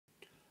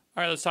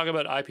All right, let's talk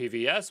about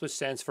IPVS, which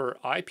stands for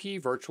IP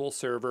Virtual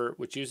Server,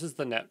 which uses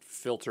the Net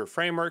Filter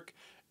framework.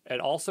 It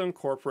also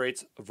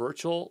incorporates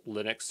Virtual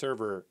Linux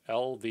Server,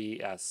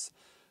 LVS.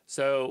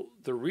 So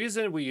the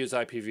reason we use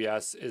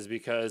IPVS is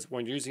because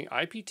when using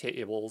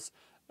IPTables,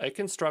 it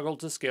can struggle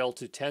to scale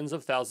to tens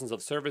of thousands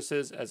of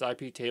services as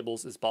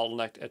IPTables is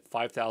bottlenecked at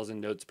 5,000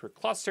 nodes per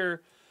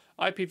cluster.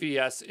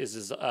 IPVS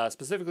is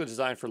specifically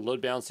designed for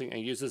load balancing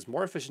and uses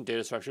more efficient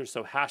data structures,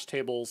 so hash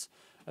tables.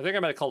 I think I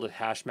might have called it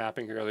hash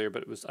mapping earlier,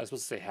 but I was supposed to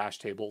say hash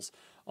tables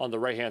on the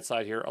right-hand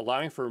side here,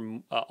 allowing for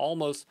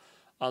almost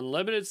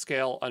unlimited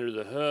scale under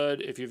the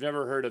hood. If you've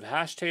never heard of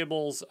hash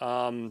tables,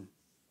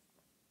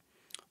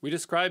 we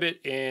describe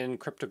it in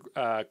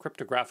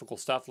cryptographical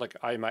stuff, like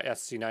in my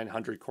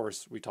SC900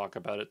 course, we talk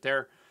about it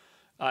there.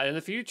 In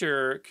the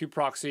future,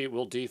 kubeproxy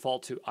will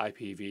default to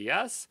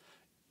IPVS.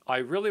 I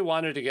really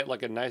wanted to get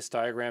like a nice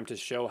diagram to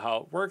show how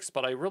it works,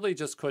 but I really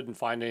just couldn't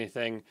find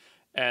anything.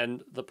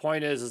 And the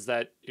point is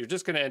that you're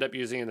just going to end up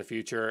using it in the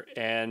future,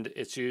 and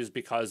it's used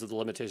because of the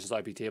limitations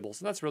of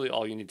IPTables, and that's really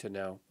all you need to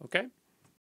know, okay?